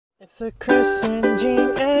It's the Chris and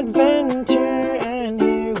Jean adventure, and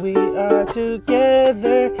here we are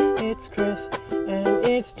together. It's Chris and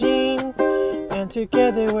it's Jean, and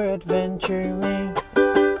together we're adventuring.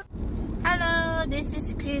 Hello, this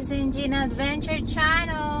is Chris and Jean Adventure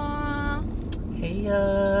Channel. Hey,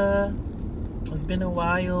 it's been a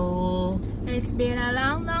while. It's been a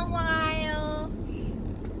long while.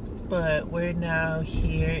 But we're now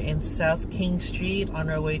here in South King Street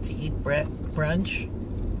on our way to eat brunch.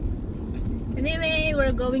 Anyway,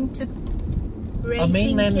 we're going to a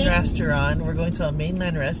mainland restaurant. We're going to a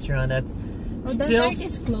mainland restaurant that's still... the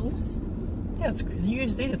is closed? Yeah, it's New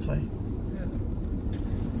Year's Day, that's why.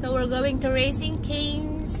 So we're going to Raising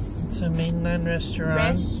Cane's. It's a mainland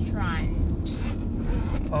restaurant.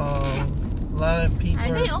 A lot of people...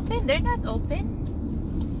 Are they open? They're not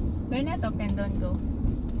open. They're not open, don't go.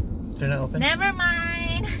 They're not open? Never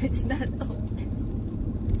mind. It's not open.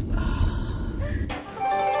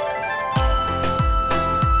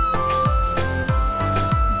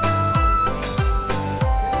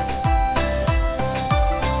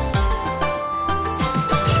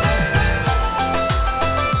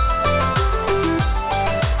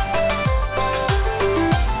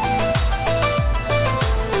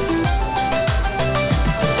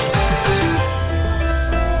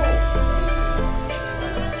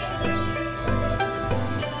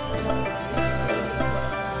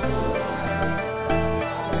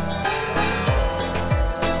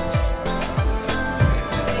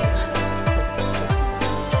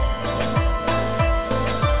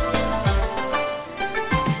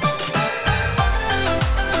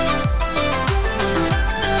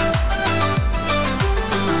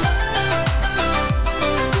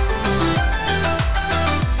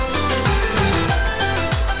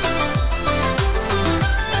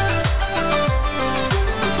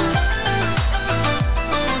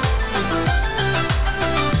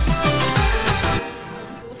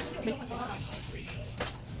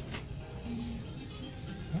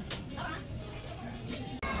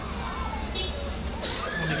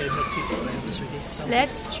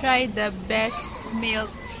 Let's try the best milk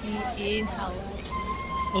tea in Hawaii.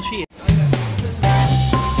 Oh, she is.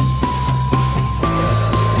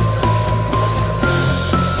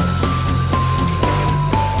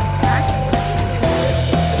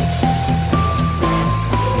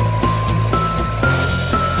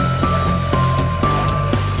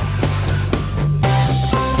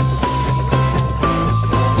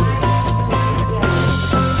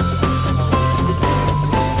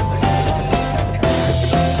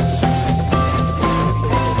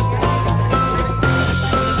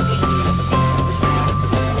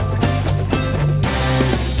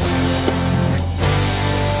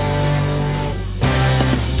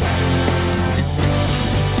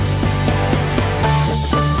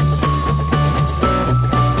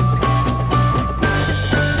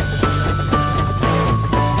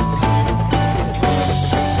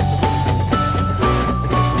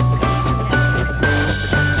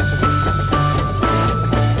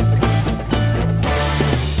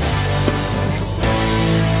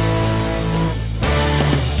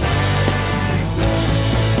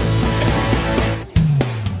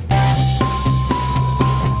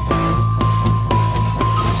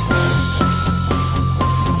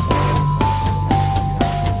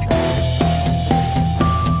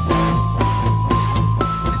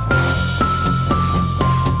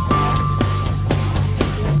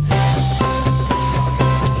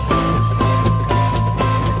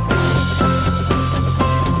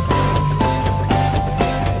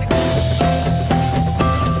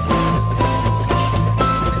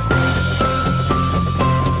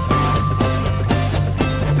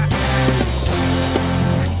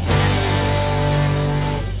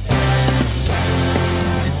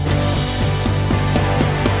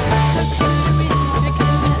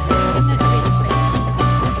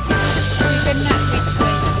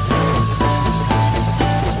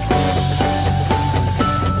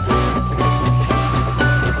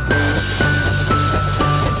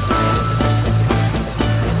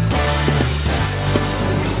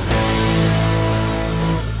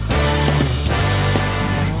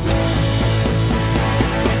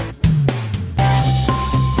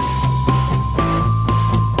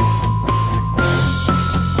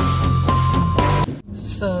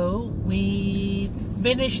 So we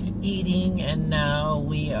finished eating and now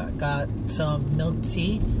we got some milk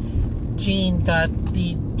tea. Jean got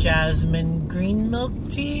the jasmine green milk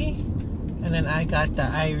tea, and then I got the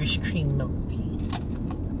Irish cream milk tea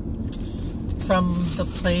from the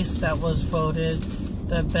place that was voted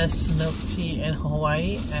the best milk tea in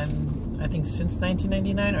Hawaii, and I think since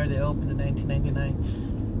 1999, or they opened in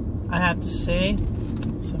 1999. I have to say.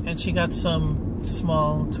 So And she got some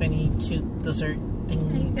small, tiny, cute dessert I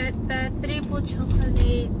thing. got the triple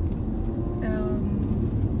chocolate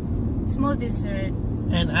small dessert.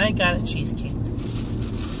 And I got a cheesecake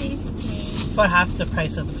Cheesecake. for half the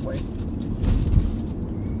price of its worth.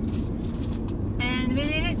 And we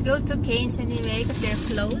didn't go to Cane's anyway because they're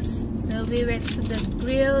closed. So we went to the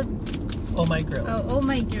grilled. Oh my grill. Oh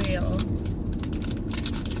my grill.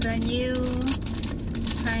 The new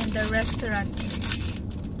kind of restaurant.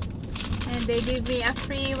 And they gave me a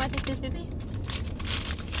free, what is this, baby?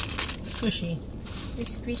 Squishy. The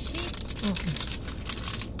squishy. Mm-hmm.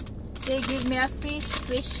 They give me a free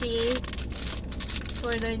squishy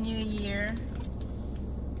for the new year.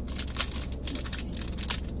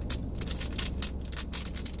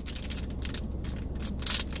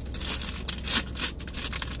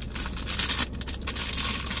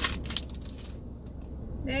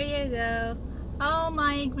 There you go. Oh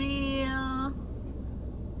my grill.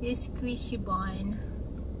 This squishy bun.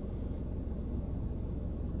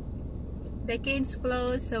 The Cane's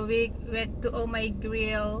closed, so we went to Oh My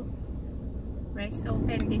Grill. Let's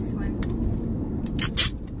open this one.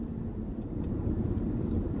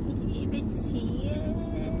 Can you even see it?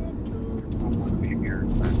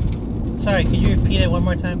 Sorry, could you repeat it one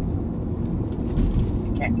more time?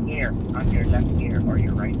 You can't hear on your left ear or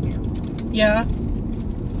your right ear. Yeah.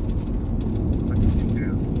 What did you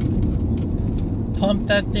do? Pump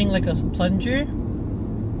that thing like a plunger.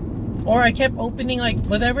 Or I kept opening like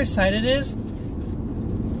whatever side it is.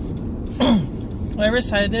 Whatever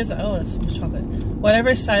side it is. Oh, that's so much chocolate.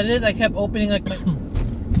 Whatever side it is, I kept opening like my.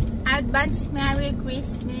 Advance Merry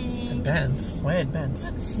Christmas. Advance? Why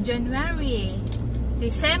advance? It's January,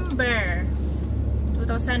 December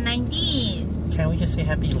 2019. Can't we just say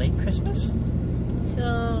happy late Christmas?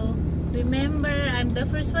 So remember, I'm the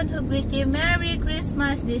first one who greet you Merry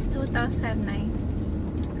Christmas this 2019.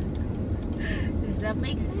 Does that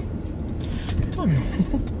make sense? Oh no.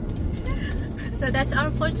 So that's all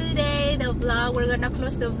for today, the vlog. We're gonna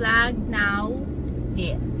close the vlog now.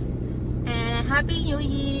 Yeah. And Happy New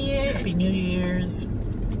Year. Happy New Year's.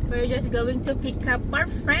 We're just going to pick up our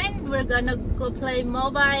friend. We're gonna go play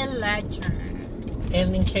Mobile Legends.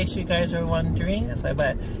 And in case you guys are wondering, that's why,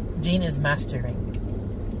 but Jean is mastering.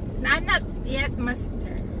 I'm not yet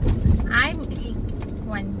master. I'm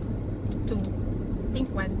one, two, think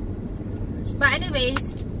one. But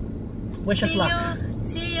anyways, Wish us luck.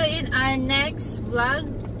 See you in our next vlog.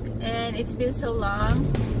 And it's been so long,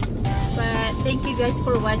 but thank you guys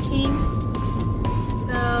for watching.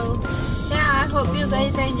 So yeah, I hope you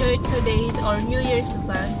guys enjoyed today's or New Year's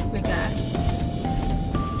vlog we got.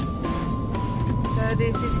 So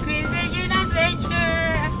this is Chris and June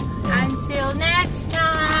Adventure. Until next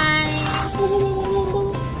time.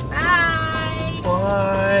 Bye.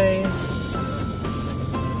 Bye.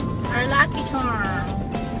 Our lucky charm.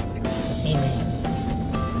 Amen.